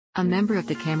A member of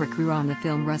the camera crew on the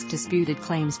film Rust disputed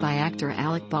claims by actor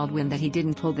Alec Baldwin that he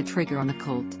didn't pull the trigger on the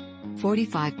Colt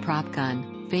 .45 prop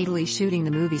gun, fatally shooting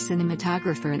the movie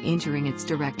cinematographer and injuring its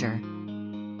director.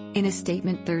 In a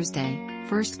statement Thursday,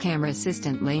 first camera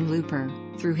assistant Lane Looper,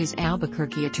 through his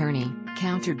Albuquerque attorney,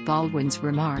 countered Baldwin's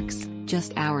remarks,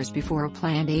 just hours before a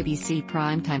planned ABC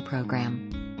primetime program.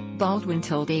 Baldwin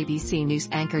told ABC News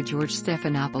anchor George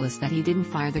Stephanopoulos that he didn't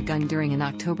fire the gun during an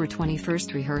October 21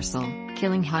 rehearsal,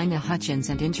 killing Halyna Hutchins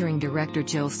and injuring director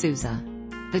Jill Souza.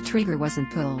 The trigger wasn't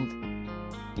pulled.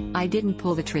 "I didn't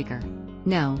pull the trigger.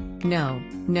 No,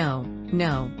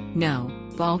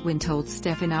 Baldwin told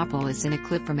Stephanopoulos in a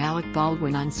clip from Alec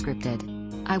Baldwin Unscripted.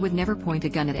 "I would never point a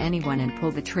gun at anyone and pull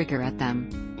the trigger at them.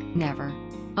 Never."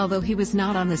 Although he was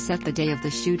not on the set the day of the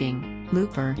shooting,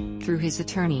 Looper, through his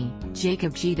attorney,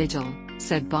 Jacob G. Vigil,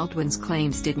 said Baldwin's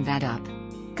claims didn't add up.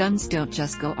 Guns don't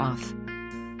just go off.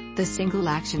 The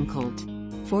single-action Colt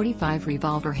 .45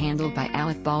 revolver handled by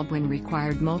Alec Baldwin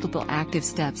required multiple active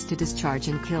steps to discharge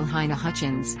and kill Halyna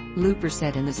Hutchins, Looper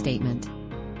said in the statement.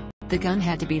 The gun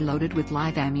had to be loaded with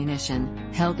live ammunition,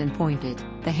 held and pointed,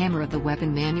 the hammer of the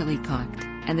weapon manually cocked,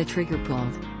 and the trigger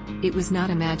pulled. It was not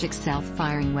a magic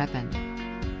self-firing weapon.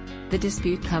 The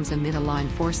dispute comes amid a law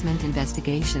enforcement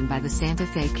investigation by the Santa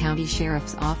Fe County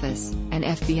Sheriff's Office, an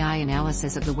FBI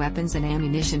analysis of the weapons and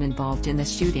ammunition involved in the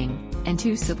shooting, and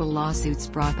two civil lawsuits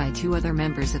brought by two other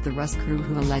members of the Rust crew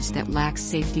who alleged that lax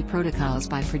safety protocols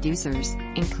by producers,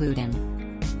 including.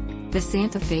 The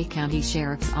Santa Fe County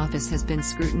Sheriff's Office has been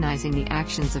scrutinizing the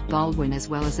actions of Baldwin as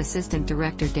well as Assistant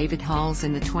Director David Halls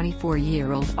and the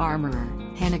 24-year-old armorer,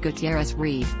 Hannah Gutierrez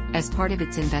Reed, as part of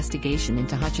its investigation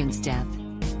into Hutchins' death.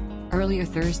 Earlier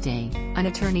Thursday, an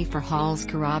attorney for Halls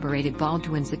corroborated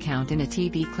Baldwin's account in a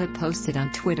TV clip posted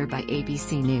on Twitter by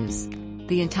ABC News.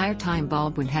 The entire time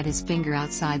Baldwin had his finger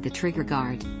outside the trigger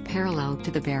guard, parallel to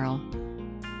the barrel.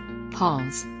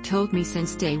 "Halls told me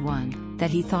since day one that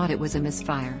he thought it was a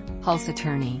misfire," Halls'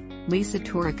 attorney, Lisa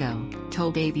Torrico,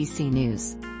 told ABC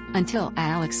News. "Until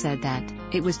Alex said that,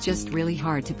 it was just really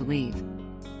hard to believe.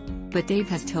 But Dave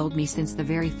has told me since the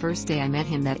very first day I met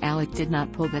him that Alec did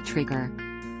not pull the trigger."